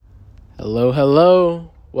Hello,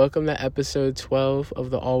 hello. Welcome to episode 12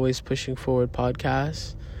 of the Always Pushing Forward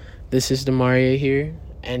podcast. This is Demaria here,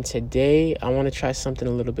 and today I want to try something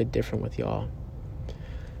a little bit different with y'all.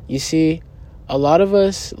 You see, a lot of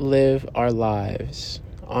us live our lives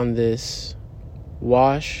on this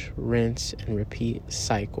wash, rinse, and repeat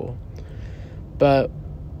cycle. But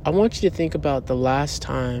I want you to think about the last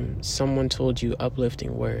time someone told you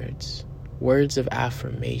uplifting words of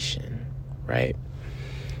affirmation, right?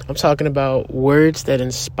 I'm talking about words that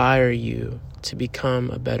inspire you to become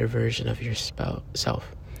a better version of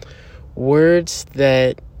yourself. Words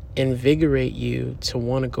that invigorate you to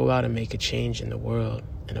want to go out and make a change in the world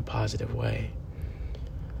in a positive way.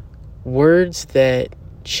 Words that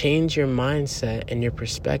change your mindset and your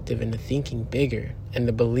perspective into thinking bigger and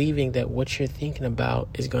the believing that what you're thinking about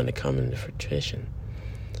is going to come into fruition.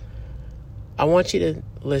 I want you to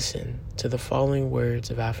listen to the following words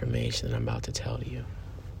of affirmation that I'm about to tell you.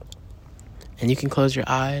 And you can close your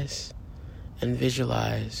eyes and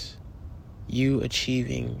visualize you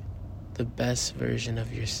achieving the best version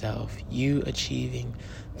of yourself. You achieving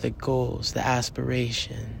the goals, the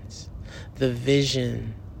aspirations, the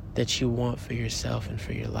vision that you want for yourself and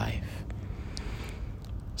for your life.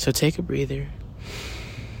 So take a breather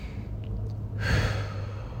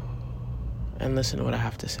and listen to what I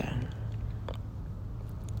have to say.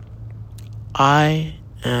 I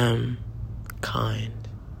am kind.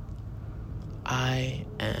 I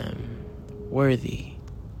am worthy.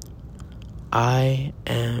 I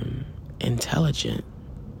am intelligent.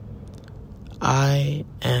 I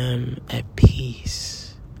am at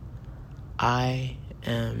peace. I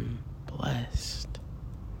am blessed.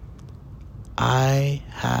 I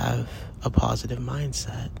have a positive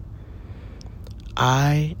mindset.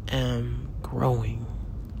 I am growing.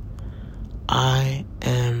 I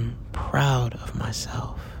am proud of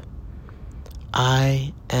myself.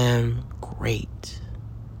 I am great.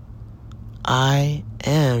 I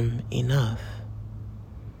am enough.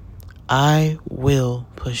 I will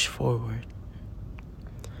push forward.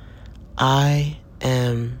 I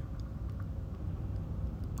am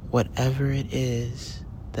whatever it is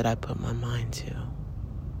that I put my mind to.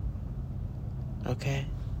 Okay?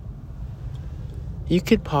 You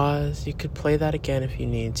could pause, you could play that again if you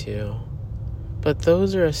need to. But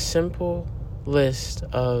those are a simple list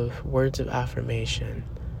of words of affirmation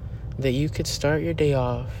that you could start your day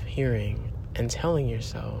off hearing and telling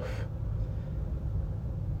yourself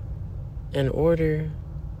in order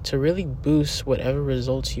to really boost whatever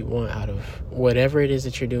results you want out of whatever it is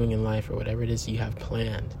that you're doing in life or whatever it is you have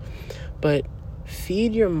planned. But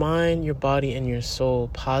feed your mind, your body, and your soul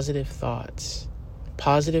positive thoughts,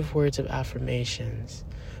 positive words of affirmations.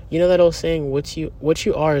 You know that old saying, what you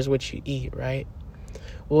are is what you eat, right?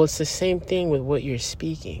 Well, it's the same thing with what you're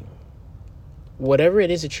speaking. Whatever it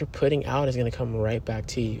is that you're putting out is going to come right back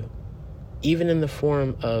to you, even in the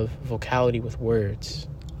form of vocality with words,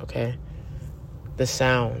 okay? The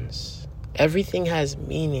sounds. Everything has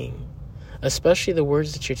meaning, especially the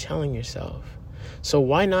words that you're telling yourself. So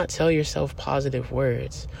why not tell yourself positive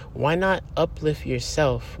words? Why not uplift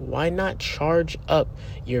yourself? Why not charge up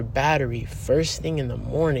your battery first thing in the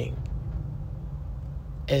morning?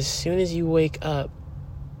 As soon as you wake up,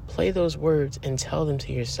 play those words and tell them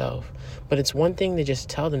to yourself. But it's one thing to just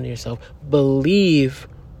tell them to yourself. Believe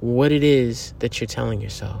what it is that you're telling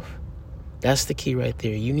yourself. That's the key right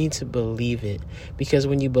there. You need to believe it. Because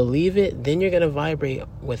when you believe it, then you're going to vibrate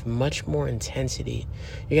with much more intensity.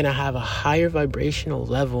 You're going to have a higher vibrational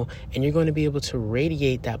level, and you're going to be able to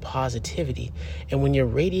radiate that positivity. And when you're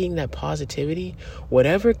radiating that positivity,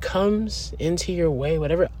 whatever comes into your way,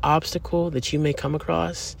 whatever obstacle that you may come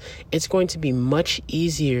across, it's going to be much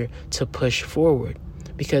easier to push forward.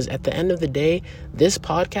 Because at the end of the day, this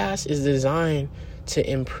podcast is designed to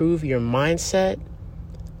improve your mindset,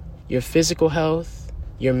 your physical health,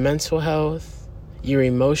 your mental health, your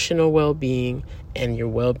emotional well-being, and your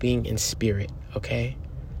well-being in spirit, okay?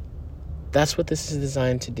 That's what this is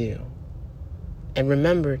designed to do. And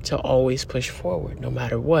remember to always push forward, no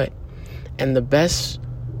matter what. And the best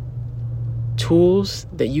tools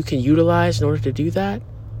that you can utilize in order to do that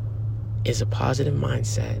is a positive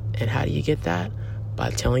mindset. And how do you get that?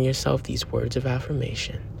 By telling yourself these words of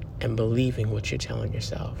affirmation and believing what you're telling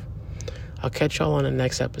yourself. I'll catch y'all on the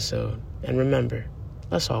next episode. And remember,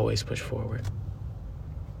 let's always push forward.